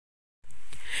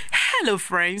Hello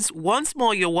friends, once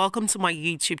more you're welcome to my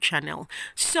YouTube channel.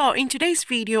 So in today's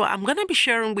video, I'm going to be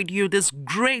sharing with you this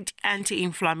great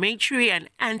anti-inflammatory and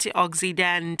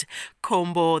antioxidant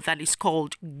combo that is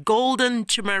called golden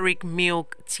turmeric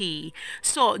milk tea.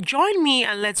 So join me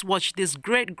and let's watch this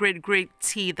great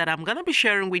tea that I'm going to be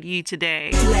sharing with you today.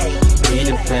 Be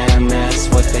the fam, that's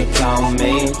what they call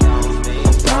me.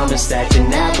 I promise that you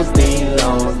never be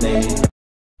lonely.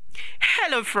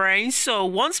 Hello friends, so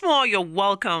once more you're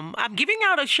welcome. I'm giving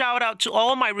out a shout out to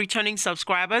all my returning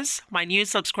subscribers, my new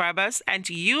subscribers, and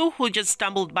to you who just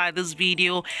stumbled by this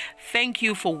video. Thank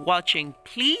you for watching.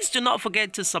 Please do not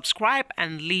forget to subscribe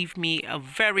and leave me a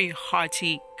very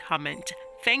hearty comment.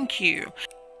 Thank you.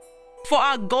 For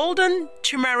our golden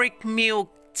turmeric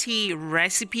milk tea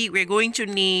recipe, we're going to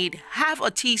need half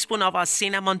a teaspoon of our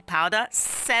cinnamon powder,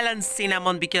 Ceylon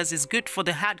cinnamon, because it's good for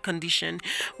the heart condition.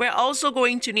 We're also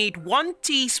going to need 1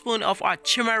 teaspoon of our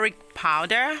turmeric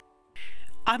powder.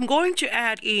 I'm going to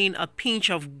add in a pinch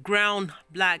of ground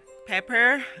black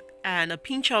pepper and a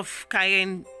pinch of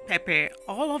cayenne pepper.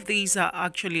 All of these are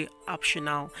actually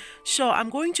optional, so I'm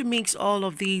going to mix all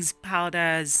of these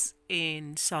powders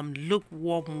in some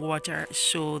lukewarm water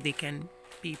so they can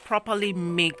be properly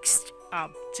mixed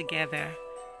up together.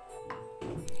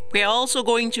 We're also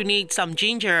going to need some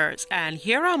gingers, and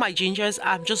here are my gingers.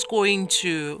 I'm just going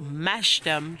to mash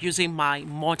them using my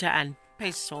mortar and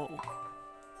pestle.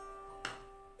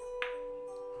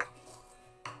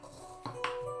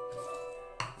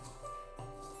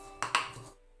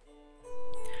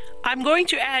 I'm going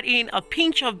to add in a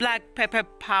pinch of black pepper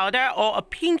powder or a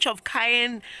pinch of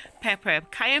cayenne pepper.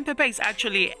 Cayenne pepper is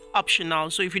actually optional,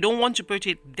 so if you don't want to put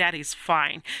it, that is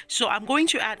fine. So I'm going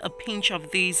to add a pinch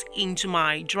of this into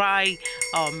my dry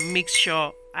mixture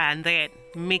and then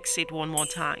mix it one more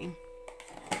time.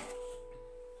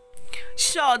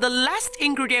 So the last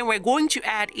ingredient we're going to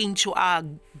add into our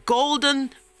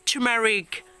golden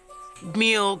turmeric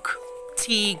milk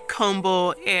tea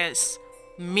combo is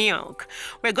milk.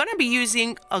 We're going to be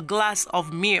using a glass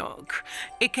of milk.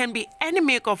 It can be any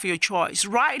milk of your choice.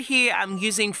 Right here I'm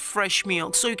using fresh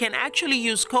milk, so you can actually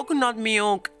use coconut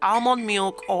milk, almond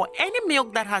milk, or any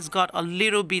milk that has got a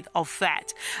little bit of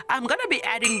fat. I'm going to be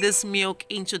adding this milk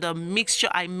into the mixture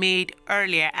I made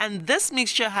earlier, and this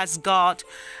mixture has got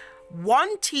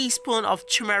 1 teaspoon of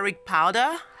turmeric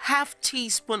powder, half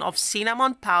teaspoon of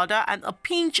cinnamon powder, and a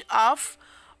pinch of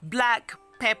black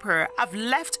pepper. I've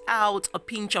left out a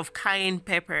pinch of cayenne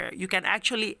pepper. You can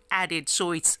actually add it,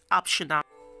 so it's optional.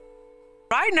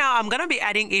 Right now I'm gonna be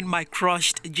adding in my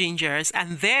crushed gingers,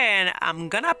 and then I'm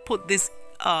gonna put this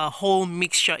whole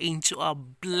mixture into a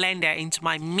blender, into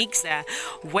my mixer,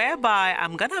 whereby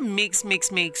I'm gonna mix,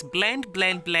 blend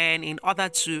in order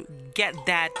to get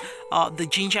that the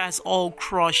ginger is all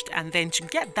crushed, and then to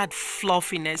get that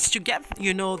fluffiness, to get,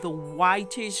 you know, the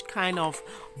whitish kind of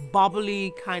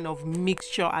bubbly kind of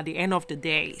mixture at the end of the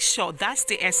day. So that's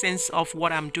the essence of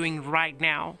what I'm doing right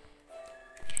now.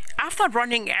 After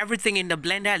running everything in the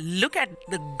blender, look at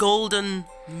the golden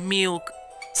milk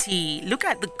tea. Look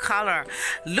at the color,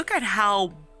 look at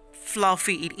how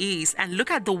fluffy it is, and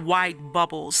look at the white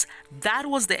bubbles. That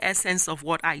was the essence of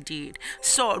what I did.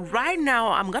 So right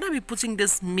now I'm gonna be putting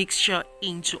this mixture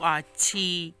into our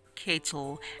tea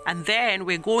kettle, and then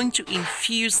we're going to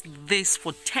infuse this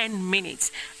for 10 minutes,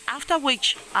 after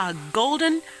which our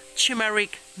golden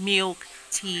turmeric milk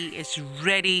tea is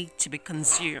ready to be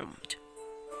consumed.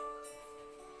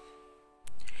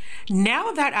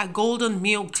 Now that our golden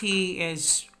milk tea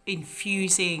is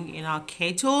infusing in our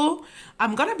kettle,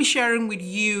 I'm going to be sharing with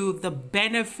you the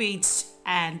benefits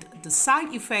and the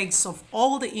side effects of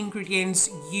all the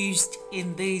ingredients used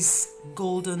in this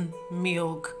golden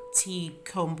milk tea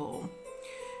combo.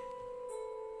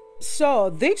 So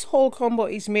this whole combo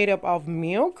is made up of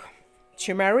milk,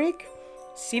 turmeric,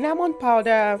 cinnamon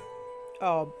powder,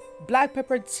 black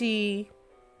pepper tea,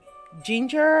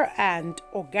 ginger, and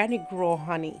organic raw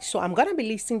honey. So I'm gonna be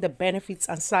listing the benefits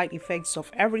and side effects of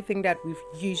everything that we've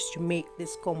used to make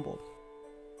this combo.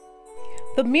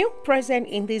 The milk present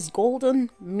in this golden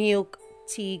milk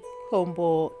tea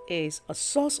combo is a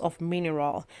source of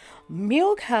mineral.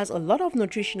 Milk has a lot of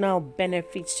nutritional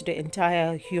benefits to the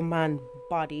entire human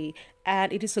body,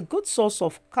 and it is a good source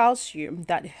of calcium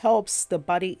that helps the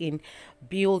body in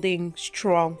building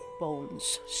strong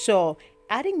bones. So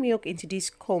adding milk into this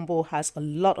combo has a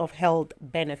lot of health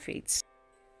benefits.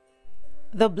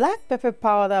 The black pepper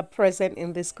powder present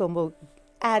in this combo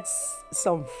adds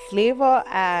some flavor,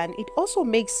 and it also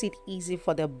makes it easy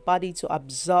for the body to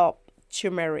absorb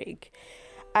turmeric.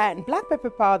 And black pepper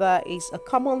powder is a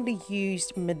commonly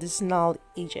used medicinal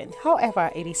agent.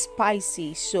 However, it is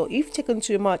spicy, so if taken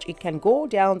too much, it can go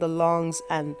down the lungs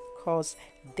and cause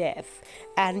death.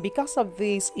 And because of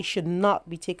this, it should not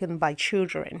be taken by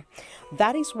children.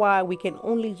 That is why we can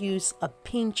only use a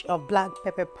pinch of black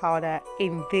pepper powder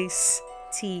in this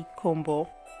tea combo.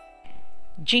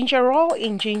 Gingerol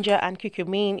in ginger and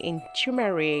curcumin in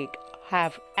turmeric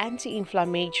have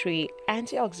anti-inflammatory,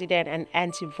 antioxidant, and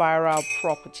antiviral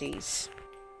properties.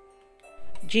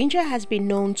 Ginger has been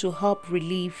known to help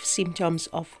relieve symptoms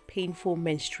of painful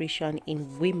menstruation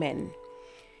in women.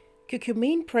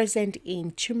 Curcumin present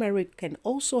in turmeric can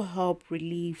also help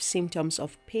relieve symptoms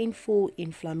of painful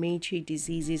inflammatory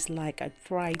diseases like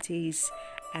arthritis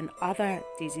and other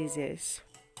diseases.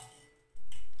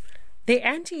 The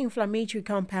anti-inflammatory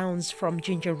compounds from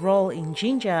gingerol in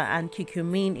ginger and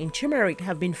curcumin in turmeric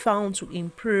have been found to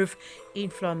improve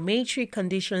inflammatory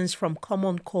conditions from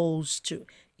common colds to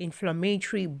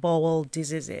inflammatory bowel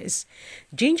diseases.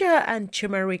 Ginger and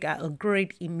turmeric are a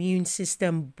great immune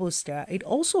system booster. It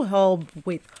also helps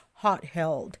with heart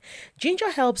health.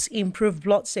 Ginger helps improve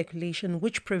blood circulation,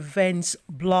 which prevents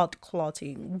blood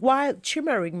clotting, while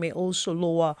turmeric may also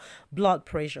lower blood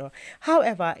pressure.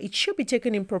 However, it should be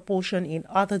taken in proportion in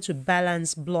order to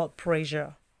balance blood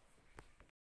pressure.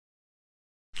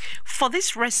 For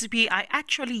this recipe, I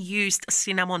actually used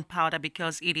cinnamon powder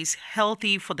because it is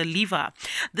healthy for the liver.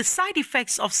 The side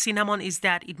effects of cinnamon is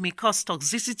that it may cause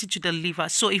toxicity to the liver.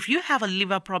 So if you have a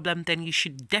liver problem, then you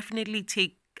should definitely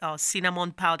take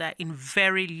cinnamon powder in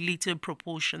very little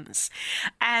proportions.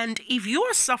 And if you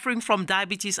are suffering from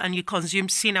diabetes and you consume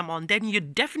cinnamon, then you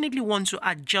definitely want to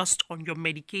adjust on your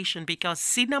medication, because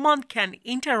cinnamon can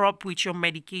interrupt with your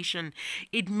medication.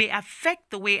 It may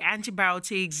affect the way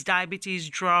antibiotics, diabetes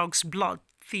drugs, blood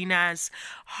thinners,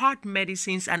 heart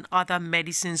medicines, and other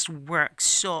medicines work.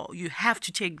 So you have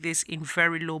to take this in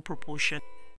very low proportion.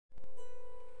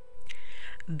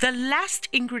 The last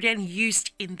ingredient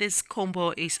used in this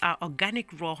combo is our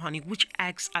organic raw honey, which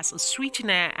acts as a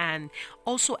sweetener and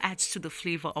also adds to the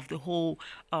flavor of the whole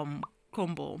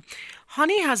combo.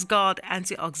 Honey has got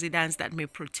antioxidants that may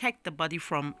protect the body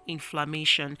from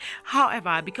inflammation.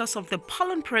 However, because of the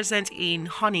pollen present in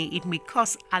honey, it may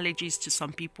cause allergies to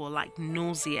some people, like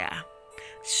nausea.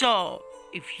 So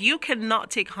if you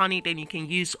cannot take honey, then you can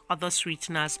use other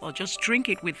sweeteners or just drink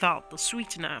it without the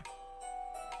sweetener.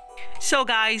 So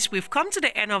guys, we've come to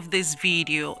the end of this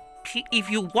video. If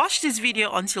you watched this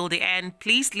video until the end,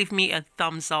 please leave me a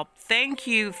thumbs up. Thank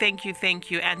you, thank you, thank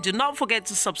you. And do not forget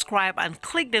to subscribe and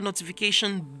click the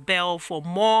notification bell for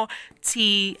more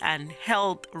tea and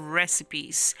health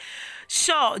recipes.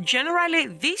 So generally,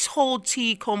 this whole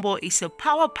tea combo is a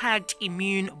power-packed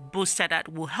immune booster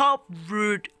that will help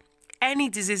root any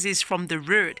diseases from the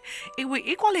root. It will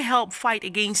equally help fight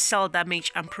against cell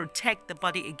damage and protect the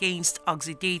body against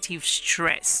oxidative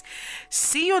stress.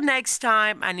 See you next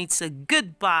time, and it's a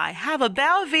goodbye. Have a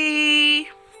belvy.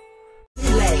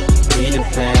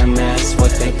 That's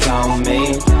what they call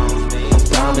me. I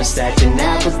promise that you'll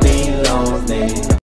never be lonely.